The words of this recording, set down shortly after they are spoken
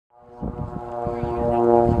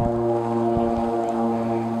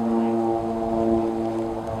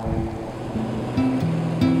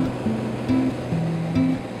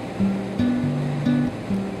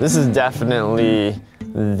This is definitely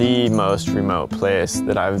the most remote place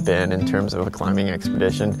that I've been in terms of a climbing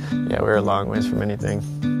expedition. Yeah, we're a long ways from anything.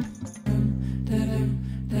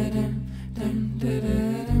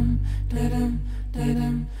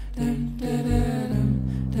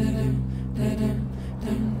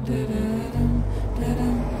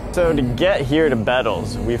 So to get here to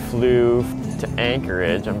Bettles, we flew to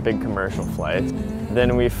Anchorage on big commercial flights.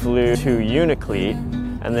 Then we flew to Unalakleet,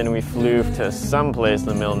 and then we flew to some place in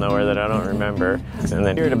the middle of nowhere that I don't remember. And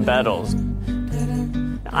then here to Bettles. To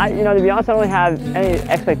be honest, I don't really have any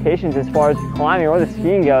expectations as far as climbing or the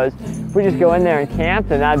skiing goes. If we just go in there and camp,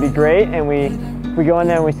 then that'd be great. And if we go in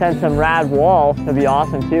there and we send some rad wall, that'd be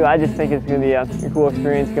awesome too. I just think it's gonna be a cool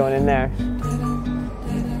experience going in there.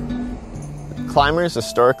 Climbers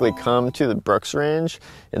historically come to the Brooks Range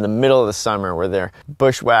in the middle of the summer where they're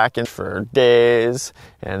bushwhacking for days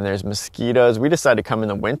and there's mosquitoes. We decided to come in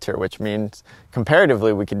the winter, which means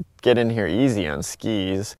comparatively we could get in here easy on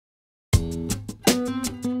skis.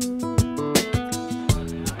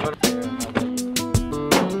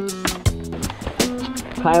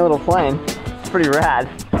 Tiny little plane. It's pretty rad.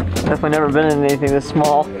 Definitely never been in anything this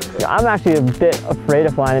small. I'm actually a bit afraid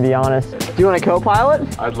of flying, to be honest. Do you want to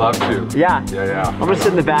co-pilot? I'd love to. Yeah. Yeah. I'm gonna sit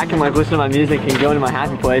in the back and listen to my music and go into my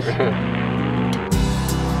happy place.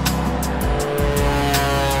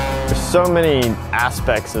 There's so many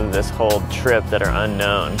aspects of this whole trip that are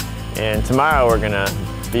unknown. And tomorrow we're gonna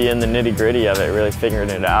be in the nitty-gritty of it, really figuring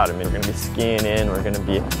it out. I mean, we're gonna be skiing in, we're gonna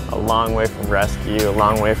be a long way from rescue, a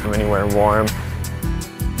long way from anywhere warm.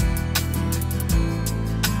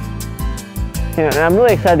 And I'm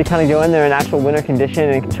really excited to kind of go in there in actual winter condition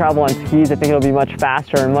and travel on skis. I think it'll be much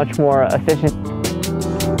faster and much more efficient.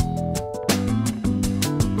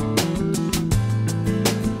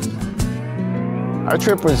 Our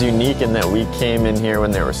trip was unique in that we came in here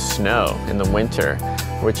when there was snow in the winter,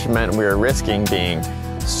 which meant we were risking being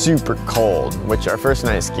super cold, which our first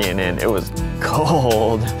night skiing in, it was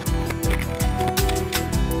cold.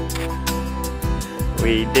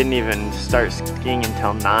 We didn't even start skiing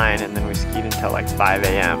until 9, and then we skied until like 5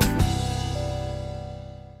 a.m.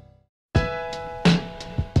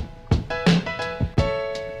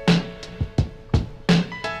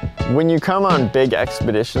 When you come on big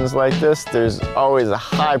expeditions like this, there's always a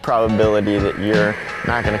high probability that you're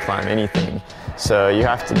not going to climb anything. So you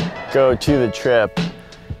have to go to the trip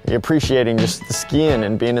appreciating just the skiing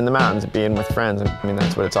and being in the mountains and being with friends. I mean,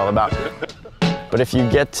 that's what it's all about. But if you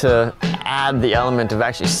get to add the element of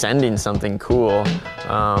actually sending something cool,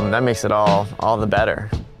 that makes it all the better.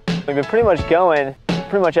 We've been pretty much going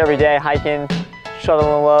pretty much every day, hiking,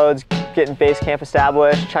 shuttling loads, getting base camp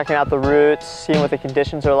established, checking out the routes, seeing what the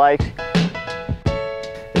conditions are like.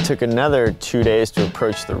 It took another 2 days to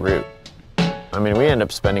approach the route. I mean, we end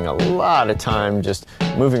up spending a lot of time just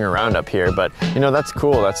moving around up here, but you know, that's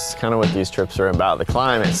cool. That's kind of what these trips are about. The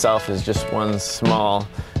climb itself is just one small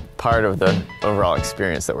part of the overall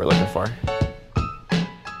experience that we're looking for.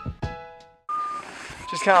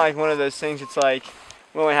 Just kind of like one of those things, it's like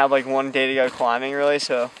we only have like 1 day to go climbing really,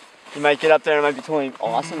 so you might get up there and it might be totally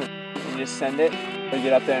awesome and you just send it, or you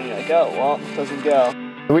get up there and you're like, oh, well, it doesn't go.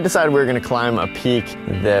 We decided we were going to climb a peak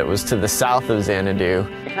that was to the south of Xanadu.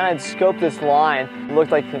 We kind of scoped this line. It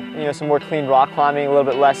looked like, some more clean rock climbing, a little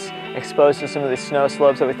bit less exposed to some of the snow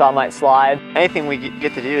slopes that we thought might slide. Anything we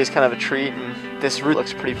get to do is kind of a treat, and this route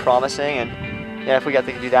looks pretty promising, and yeah, if we got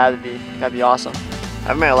to do that, that'd be awesome. I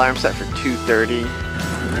have my alarm set for 2:30.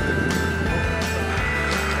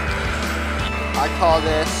 I call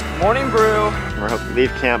this morning brew. We're hoping to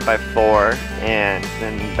leave camp by 4, and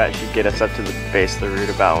then that should get us up to the base of the route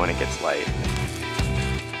about when it gets light.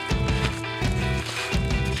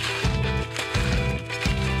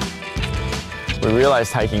 We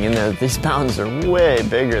realized hiking in there that these mountains are way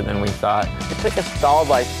bigger than we thought. It took us solid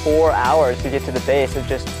like 4 hours to get to the base of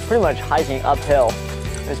just pretty much hiking uphill.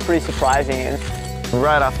 It was pretty surprising. And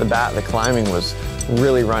right off the bat, the climbing was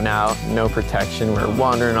really run out, no protection. We were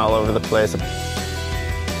wandering all over the place.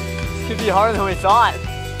 This could be harder than we thought.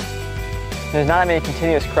 There's not that many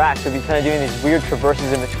continuous cracks, so we'll be kind of doing these weird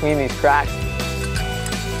traverses in between these cracks.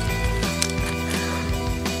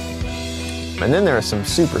 And then there was some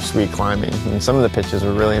super sweet climbing. I mean, some of the pitches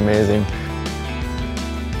were really amazing.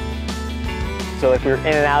 So like we were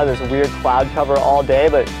in and out of this weird cloud cover all day,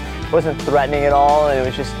 but it wasn't threatening at all, and it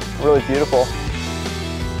was just really beautiful.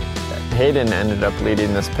 Hayden ended up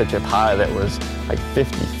leading this pitch up high that was like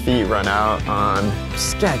 50 feet run out on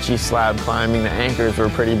sketchy slab climbing. The anchors were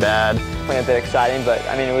pretty bad. A bit exciting, but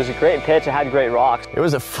I mean, it was a great pitch. It had great rocks. It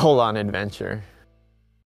was a full-on adventure.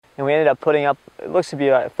 And we ended up putting up, it looks to be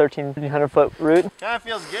a 1,300 foot route. Kind of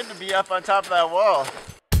feels good to be up on top of that wall.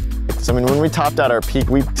 So I mean, when we topped out our peak,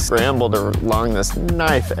 we scrambled along this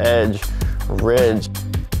knife edge ridge.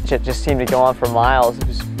 It just seemed to go on for miles. It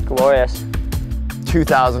was glorious.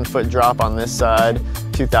 2,000 foot drop on this side,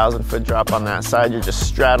 2,000 foot drop on that side. You're just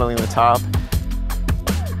straddling the top.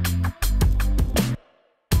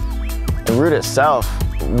 The route itself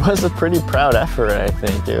was a pretty proud effort, I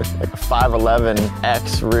think. It was like a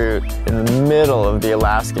 511X route in the middle of the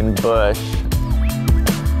Alaskan bush.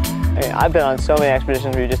 I mean, I've been on so many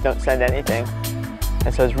expeditions where you just don't send anything.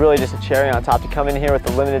 And so it's really just a cherry on top to come in here with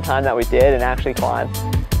the limited time that we did and actually climb.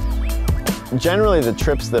 Generally, the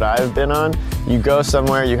trips that I've been on, you go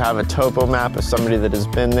somewhere, you have a topo map of somebody that has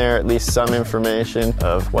been there, at least some information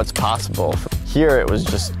of what's possible. Here, it was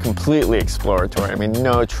just completely exploratory. I mean,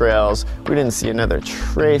 no trails. We didn't see another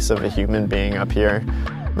trace of a human being up here.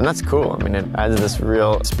 And that's cool. I mean, it adds this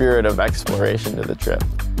real spirit of exploration to the trip.